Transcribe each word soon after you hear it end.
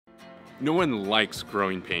No one likes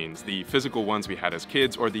growing pains, the physical ones we had as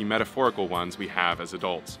kids or the metaphorical ones we have as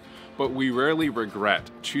adults. But we rarely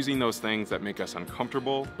regret choosing those things that make us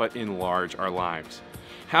uncomfortable but enlarge our lives.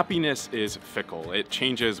 Happiness is fickle. It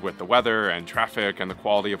changes with the weather and traffic and the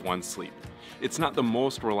quality of one's sleep. It's not the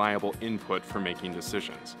most reliable input for making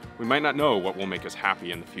decisions. We might not know what will make us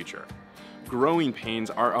happy in the future. Growing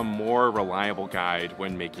pains are a more reliable guide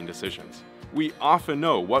when making decisions. We often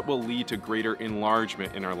know what will lead to greater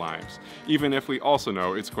enlargement in our lives, even if we also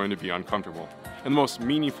know it's going to be uncomfortable. And the most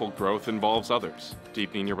meaningful growth involves others,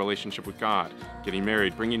 deepening your relationship with God, getting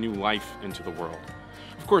married, bringing new life into the world.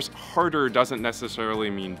 Of course, harder doesn't necessarily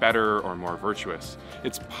mean better or more virtuous.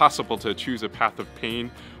 It's possible to choose a path of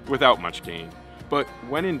pain without much gain. But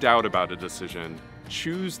when in doubt about a decision,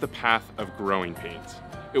 choose the path of growing pains.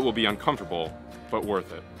 It will be uncomfortable, but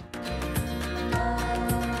worth it.